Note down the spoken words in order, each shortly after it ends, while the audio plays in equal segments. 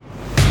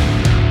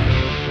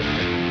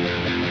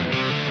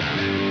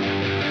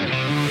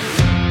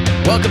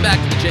Welcome back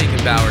to the Jake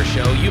and Bauer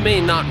Show. You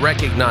may not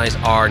recognize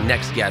our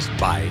next guest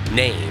by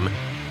name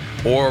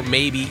or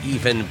maybe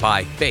even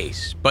by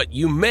face, but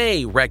you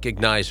may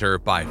recognize her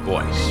by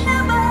voice.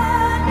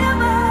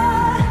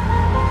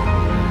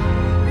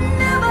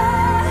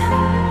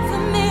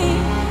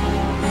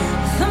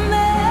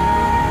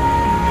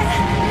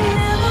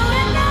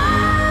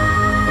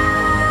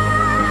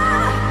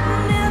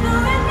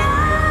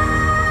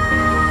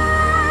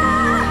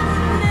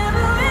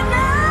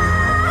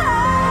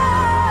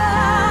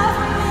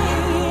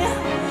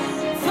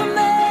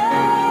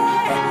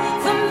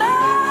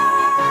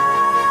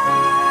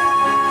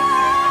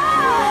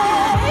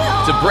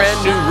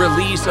 Brand new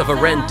release of a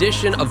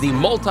rendition of the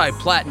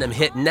multi-platinum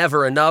hit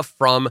Never Enough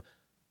from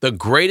The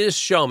Greatest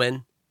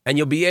Showman, and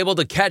you'll be able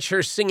to catch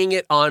her singing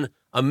it on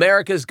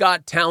America's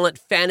Got Talent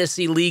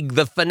Fantasy League,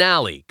 the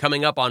finale,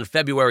 coming up on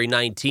February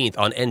 19th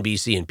on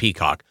NBC and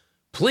Peacock.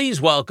 Please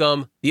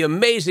welcome the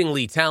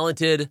amazingly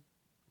talented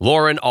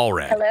Loren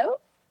Allred. Hello?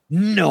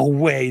 No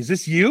way. Is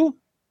this you?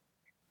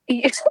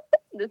 Yes,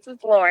 this is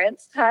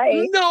Lawrence.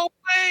 Hi. No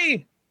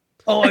way.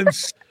 Oh, I'm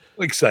so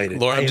excited.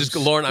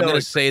 Lauren, I'm going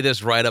to say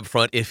this right up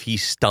front. If he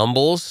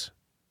stumbles,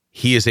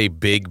 he is a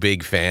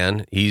big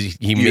fan. He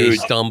may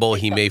stumble.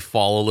 He may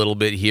fall a little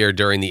bit here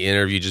during the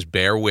interview. Just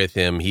bear with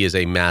him. He is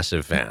a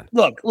massive fan.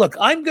 Look,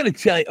 I'm going to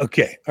tell you.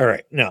 Okay. All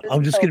right. Now,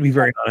 I'm just going to be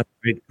very honest.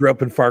 I grew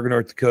up in Fargo,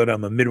 North Dakota.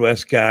 I'm a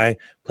Midwest guy,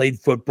 played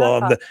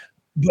football. But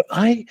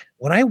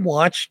when I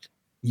watched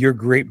your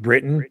Great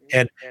Britain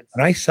and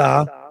when I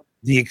saw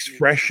the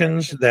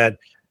expressions that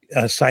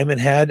Simon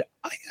had,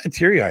 I got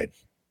teary-eyed.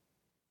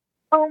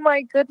 Oh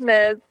my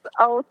goodness.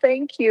 Oh,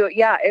 thank you.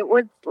 Yeah, it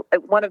was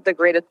one of the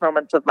greatest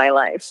moments of my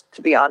life,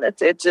 to be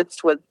honest. It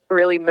just was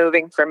really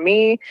moving for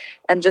me.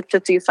 And just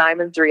to see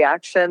Simon's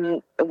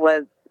reaction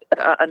was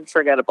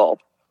unforgettable.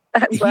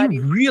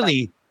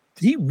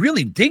 He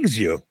really digs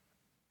you.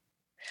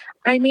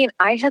 I mean,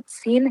 I had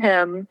seen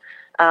him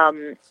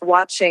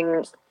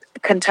watching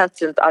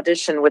contestants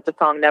audition with the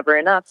song Never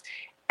Enough.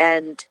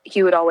 And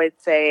he would always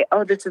say,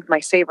 "Oh, this is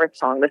my favorite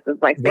song. This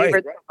is my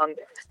favorite song."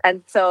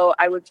 And so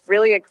I was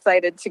really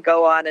excited to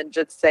go on and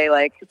just say,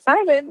 like,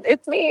 "Simon,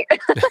 it's me."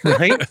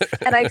 Right?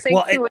 And I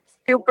think he was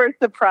super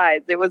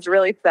surprised. It was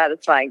really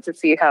satisfying to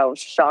see how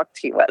shocked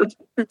he was.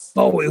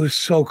 Oh, it was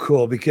so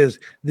cool because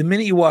the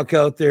minute you walk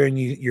out there and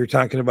you're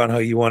talking about how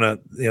you want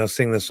to,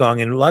 sing the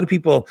song, and a lot of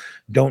people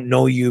don't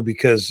know you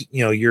because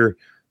your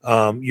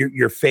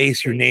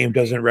face, your name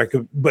doesn't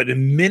recognize. But the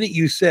minute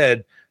you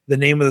said the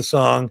name of the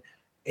song.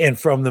 And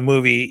from the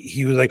movie,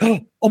 he was like,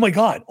 oh my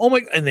God.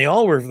 And they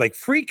all were like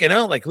freaking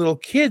out like little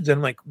kids. And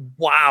I'm like,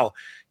 wow,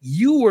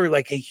 you were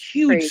like a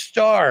huge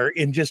star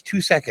in just 2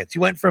 seconds.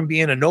 You went from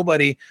being a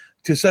nobody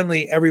to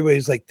suddenly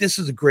everybody's like, this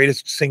is the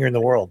greatest singer in the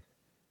world.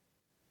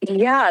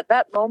 Yeah,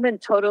 that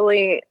moment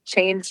totally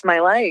changed my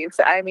life.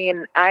 I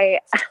mean, I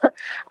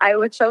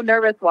was so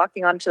nervous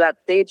walking onto that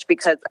stage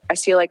because I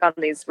feel like on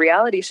these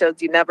reality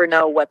shows, you never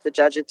know what the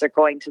judges are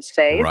going to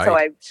say. Right. So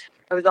I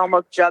was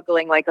almost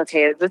juggling like,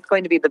 okay, is this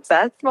going to be the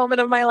best moment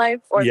of my life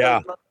or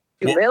the most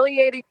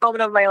humiliating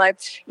moment of my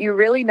life? You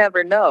really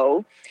never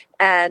know.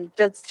 And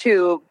just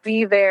to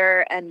be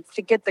there and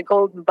to get the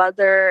golden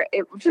buzzer,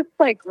 it just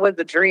like was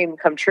a dream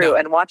come true.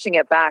 And watching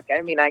it back,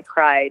 I mean, I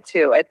cried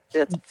too.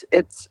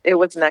 It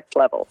was next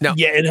level.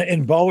 Yeah,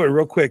 and Bauer,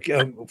 real quick,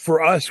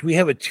 for us, we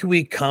have a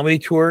 2-week comedy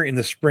tour in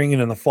the spring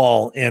and in the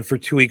fall. And for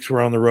 2 weeks,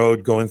 we're on the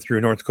road going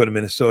through North Dakota,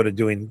 Minnesota,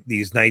 doing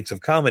these nights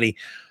of comedy.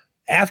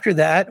 After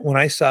that, when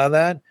I saw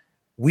that,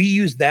 we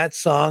used that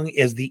song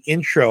as the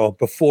intro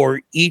before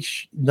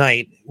each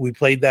night. We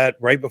played that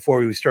right before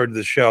we started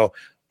the show.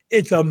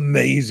 It's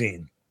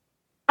amazing.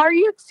 Are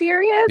you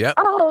serious? Yep.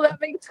 Oh, that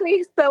makes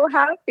me so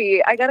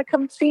happy. I got to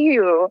come see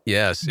you.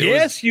 Yes.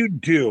 You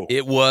do.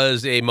 It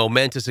was a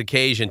momentous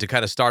occasion to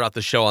kind of start off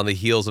the show on the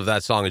heels of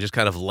that song and just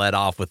kind of let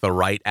off with the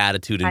right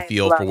attitude and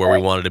feel for where we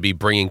wanted to be,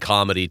 bringing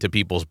comedy to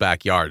people's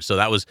backyards. So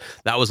that was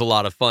a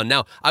lot of fun.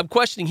 Now, I'm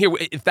questioning here,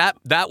 if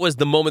that was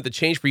the moment that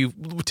changed for you,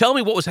 tell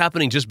me what was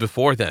happening just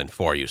before then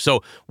for you.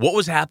 So what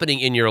was happening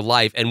in your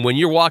life? And when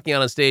you're walking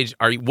out on stage,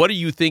 what are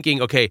you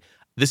thinking, okay,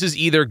 this is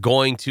either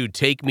going to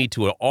take me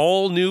to an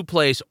all new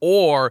place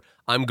or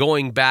I'm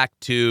going back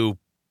to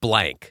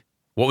blank.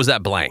 What was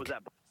that blank?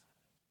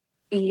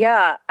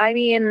 Yeah, I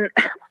mean,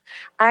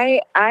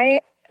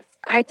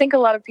 I think a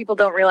lot of people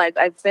don't realize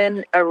I've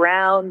been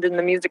around in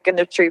the music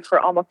industry for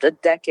almost a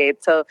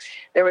decade. So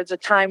there was a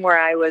time where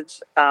I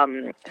was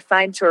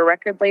signed to a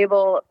record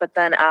label, but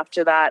then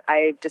after that,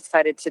 I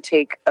decided to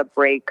take a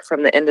break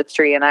from the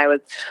industry, and I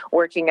was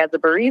working as a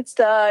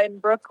barista in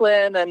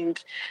Brooklyn,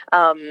 and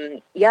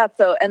and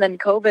then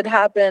COVID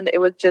happened. It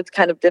was just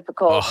kind of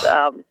difficult.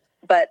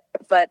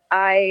 But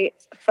I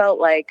felt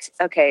like,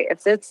 okay,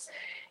 if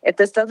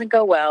this doesn't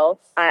go well,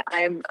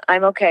 I'm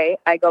okay.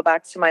 I go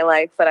back to my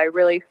life, but I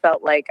really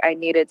felt like I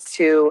needed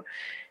to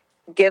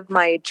give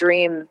my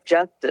dreams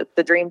justice,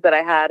 the dreams that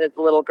I had as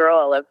a little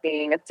girl of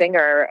being a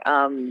singer.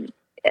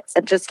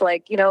 just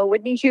like,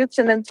 Whitney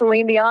Houston and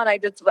Celine Dion, I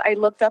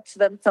looked up to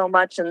them so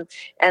much, and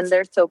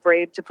they're so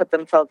brave to put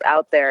themselves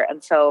out there.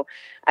 And so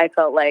I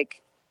felt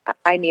like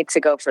I need to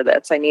go for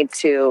this. I need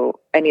to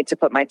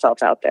put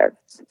myself out there.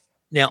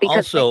 Now,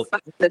 because also,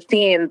 the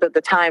scenes at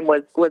the time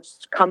was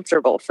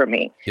comfortable for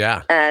me.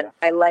 Yeah. And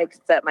I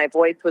liked that my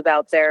voice was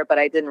out there, but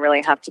I didn't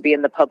really have to be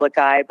in the public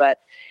eye. But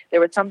there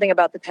was something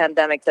about the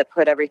pandemic that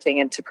put everything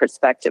into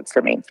perspective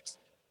for me.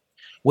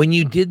 When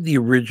you did the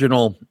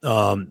original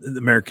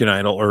American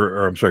Idol,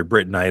 or I'm sorry,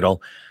 Britain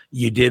Idol,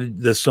 you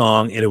did the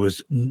song and it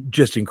was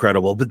just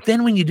incredible. But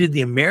then when you did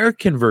the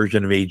American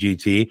version of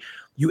AGT,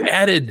 you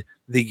added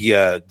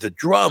the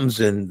drums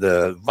and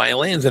the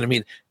violins, and I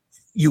mean,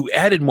 you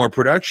added more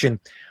production,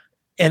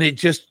 and it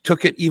just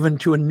took it even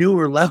to a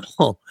newer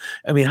level.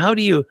 I mean, how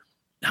do you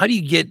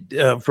get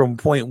from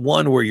point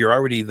one where you're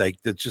already like,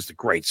 that's just a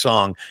great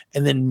song,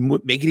 and then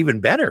make it even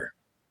better?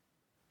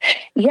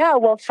 Yeah,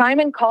 well,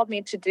 Simon called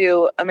me to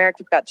do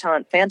America's Got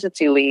Talent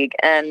Fantasy League,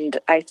 and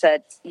I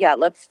said, yeah,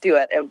 let's do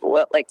it. And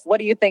what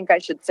do you think I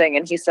should sing?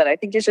 And he said, I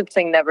think you should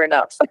sing Never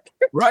Enough.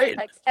 Right.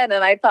 And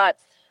I thought,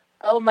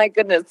 oh my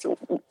goodness,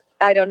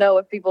 I don't know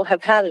if people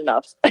have had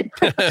enough.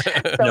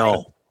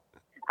 No.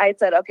 I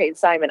said, okay,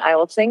 Simon, I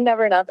will sing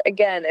Never Enough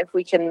again if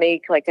we can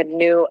make like a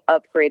new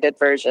upgraded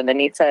version.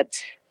 And he said,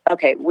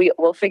 okay,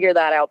 we'll figure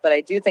that out. But I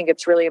do think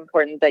it's really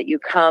important that you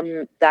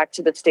come back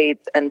to the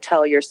States and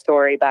tell your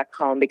story back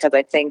home, because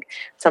I think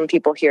some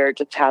people here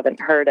just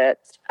haven't heard it.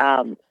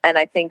 And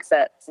I think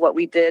that what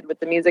we did with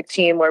the music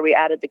team, where we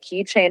added the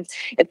key change,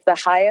 it's the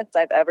highest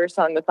I've ever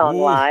sung the song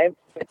live.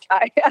 Which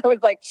I was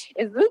like,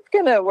 is this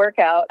going to work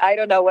out? I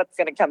don't know what's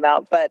going to come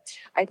out, but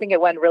I think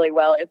it went really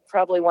well. It's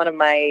probably one of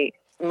my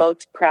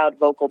most proud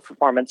vocal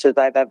performances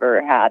I've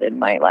ever had in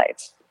my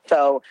life.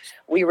 So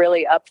we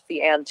really upped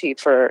the ante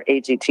for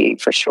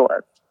AGT for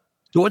sure.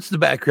 So what's the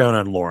background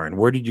on Loren?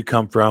 Where did you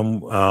come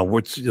from?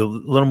 What's a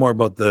little more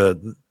about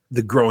the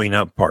growing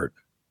up part?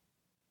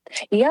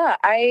 Yeah,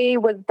 I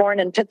was born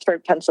in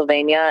Pittsburgh,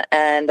 Pennsylvania,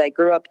 and I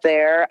grew up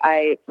there.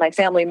 My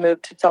family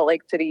moved to Salt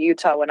Lake City,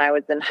 Utah when I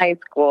was in high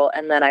school,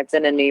 and then I've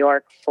been in New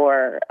York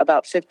for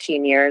about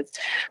 15 years.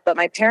 But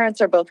my parents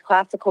are both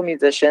classical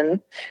musicians,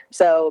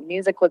 so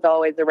music was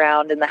always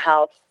around in the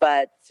house,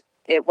 but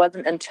it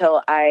wasn't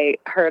until I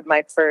heard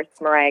my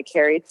first Mariah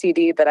Carey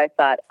CD that I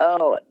thought,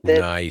 oh,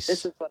 this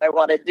is what I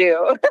want to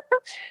do.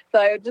 So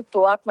I would just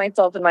lock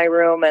myself in my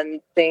room and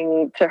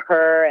sing to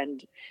her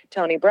and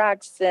Toni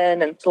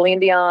Braxton and Celine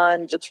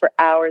Dion just for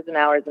hours and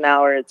hours and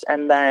hours.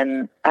 And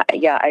then,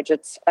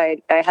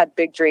 I had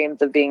big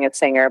dreams of being a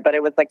singer, but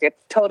it was like a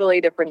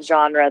totally different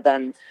genre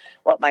than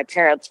what my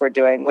parents were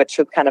doing, which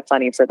was kind of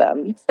funny for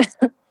them.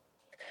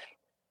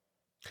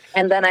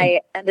 And then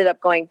I ended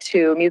up going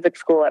to music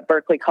school at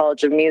Berklee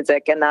College of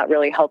Music, and that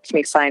really helped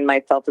me find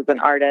myself as an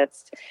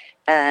artist.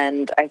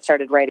 And I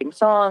started writing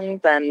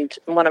songs, and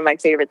one of my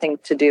favorite things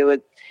to do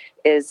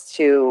is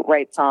to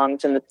write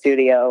songs in the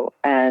studio.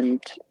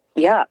 And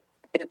yeah,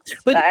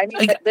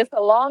 this is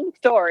a long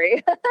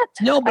story.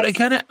 No, but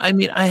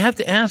I have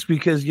to ask,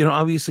 because,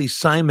 obviously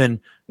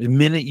Simon, the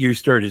minute you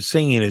started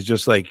singing, is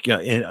just like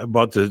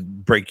about to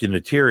break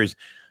into tears.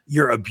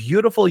 You're a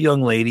beautiful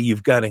young lady.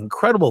 You've got an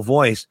incredible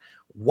voice.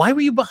 Why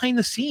were you behind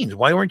the scenes?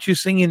 Why weren't you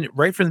singing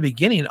right from the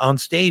beginning on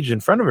stage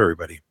in front of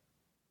everybody?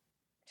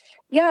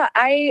 Yeah,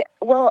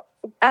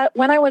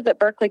 when I was at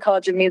Berklee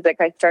College of Music,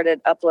 I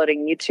started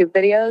uploading YouTube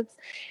videos,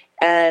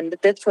 and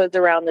this was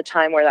around the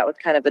time where that was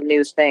kind of a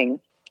new thing.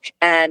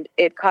 And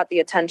it caught the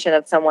attention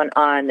of someone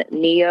on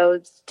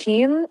Neo's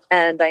team,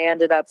 and I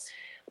ended up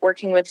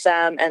working with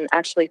them and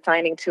actually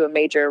signing to a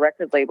major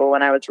record label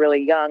when I was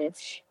really young.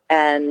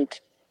 And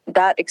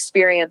that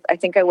experience, I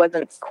think I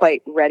wasn't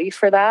quite ready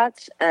for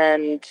that.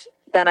 And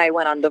then I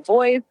went on The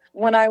Voice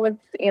when I was,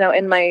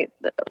 in my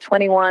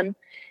 21.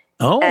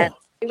 Oh. And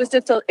it was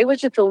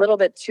just a little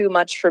bit too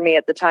much for me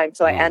at the time.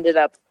 So I ended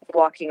up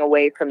walking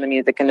away from the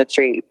music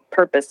industry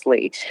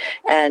purposely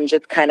and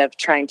just kind of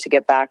trying to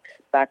get back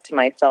to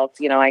myself.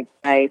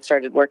 I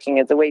started working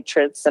as a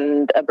waitress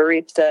and a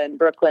barista in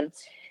Brooklyn.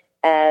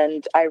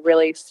 And I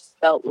really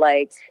felt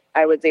like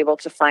I was able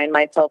to find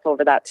myself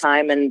over that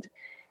time.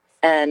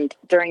 And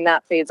during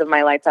that phase of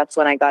my life, that's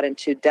when I got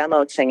into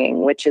demo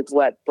singing, which is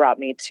what brought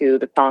me to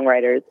the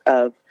songwriters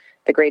of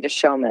The Greatest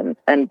Showman,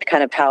 and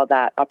kind of how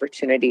that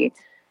opportunity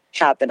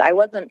happened. I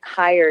wasn't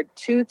hired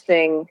to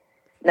sing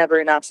Never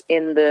Enough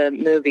in the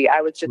movie. I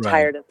was just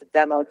hired as a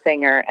demo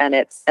singer, and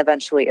it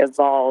eventually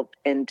evolved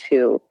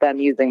into them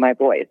using my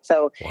voice.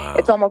 So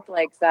It's almost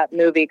like that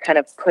movie kind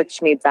of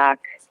pushed me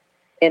back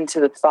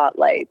into the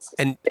spotlight.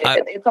 And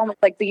it's almost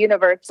like the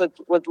universe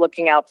was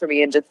looking out for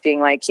me and just being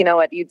like, you know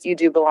what, you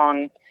do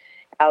belong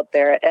out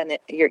there, and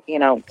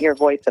your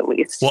voice at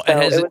least. Well, so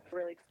it was a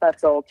really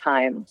special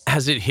time.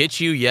 Has it hit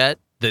you yet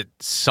that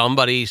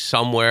somebody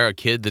somewhere, a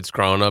kid that's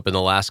grown up in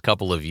the last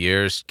couple of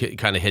years,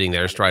 kind of hitting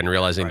their stride and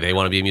realizing they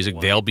want to be in music,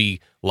 they'll be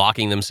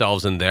locking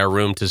themselves in their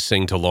room to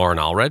sing to Loren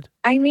Allred?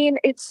 I mean,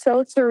 it's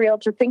so surreal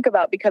to think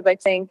about, because I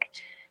think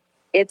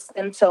it's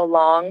been so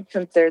long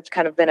since there's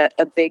kind of been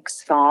a big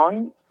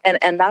song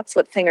And that's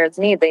what singers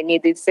need. They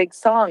need these big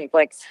songs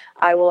like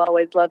I Will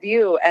Always Love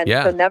You. And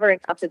so Never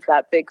Enough is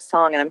that big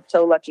song. And I'm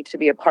so lucky to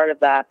be a part of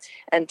that.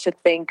 And to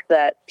think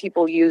that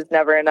people use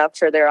Never Enough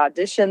for their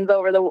auditions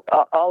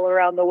all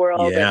around the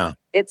world. Yeah. And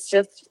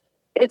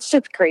it's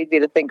just crazy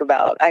to think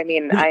about. I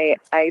mean, I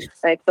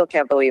still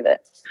can't believe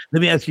it.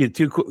 Let me ask you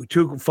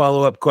two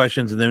follow-up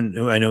questions, and then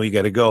I know you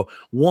got to go.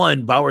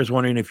 One, Bauer's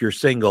wondering if you're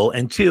single.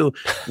 And two,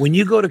 when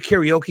you go to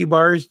karaoke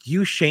bars, do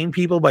you shame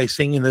people by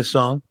singing this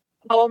song?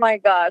 Oh my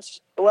gosh.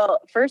 Well,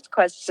 first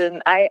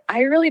question, I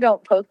really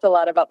don't post a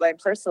lot about my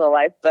personal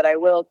life, but I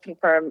will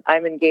confirm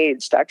I'm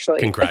engaged,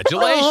 actually.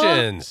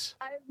 Congratulations.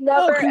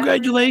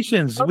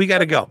 Congratulations. We got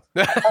to go.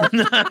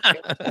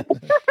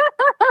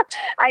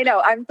 I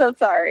know. I'm so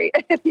sorry.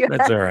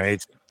 That's all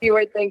right. You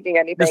were thinking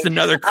anything. Just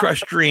another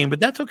crushed dream, but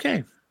that's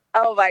okay.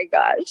 Oh my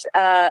gosh.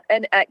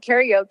 And at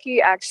karaoke,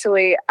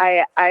 actually,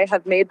 I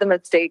have made the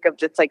mistake of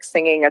just like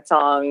singing a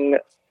song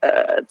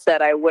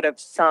that I would have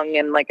sung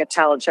in like a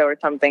talent show or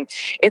something.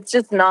 It's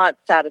just not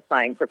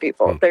satisfying for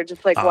people. They're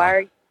just like, why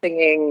are you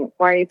singing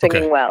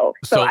well?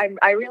 So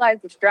I realize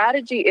the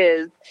strategy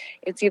is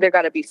it's either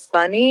got to be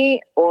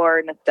funny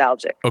or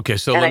nostalgic. Okay,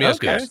 so let me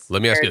ask you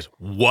this.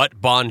 What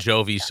Bon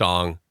Jovi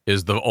song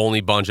is the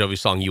only Bon Jovi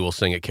song you will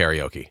sing at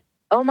karaoke?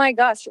 Oh my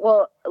gosh.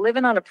 Well,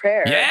 Living on a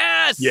Prayer.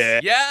 Yes.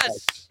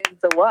 Is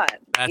the one.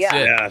 That's it.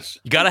 Yes.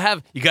 You gotta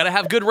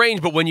have good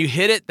range, but when you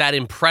hit it, that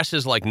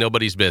impresses like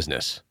nobody's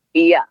business.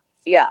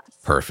 Yeah.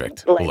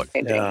 Perfect. Look,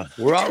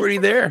 we're already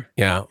there.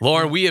 Yeah.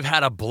 Loren, we have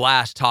had a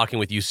blast talking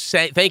with you.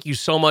 Thank you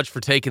so much for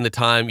taking the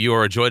time. You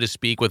are a joy to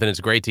speak with, and it's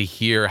great to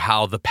hear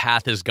how the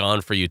path has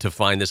gone for you to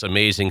find this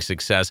amazing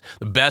success.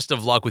 The best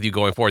of luck with you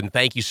going forward, and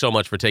thank you so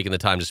much for taking the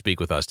time to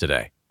speak with us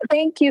today.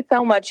 Thank you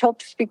so much. Hope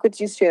to speak with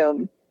you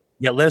soon.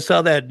 Yeah, let's see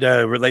how that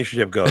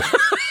relationship goes.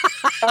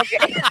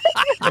 Okay.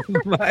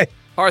 Bye.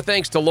 Our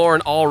thanks to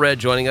Loren Allred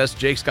joining us.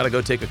 Jake's got to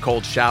go take a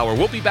cold shower.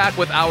 We'll be back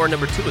with hour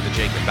number 2 of the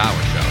Jake and Bauer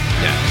Show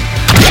next.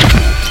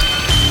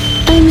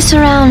 I'm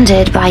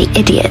surrounded by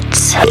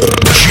idiots.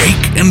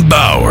 Jake and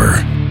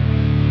Bauer.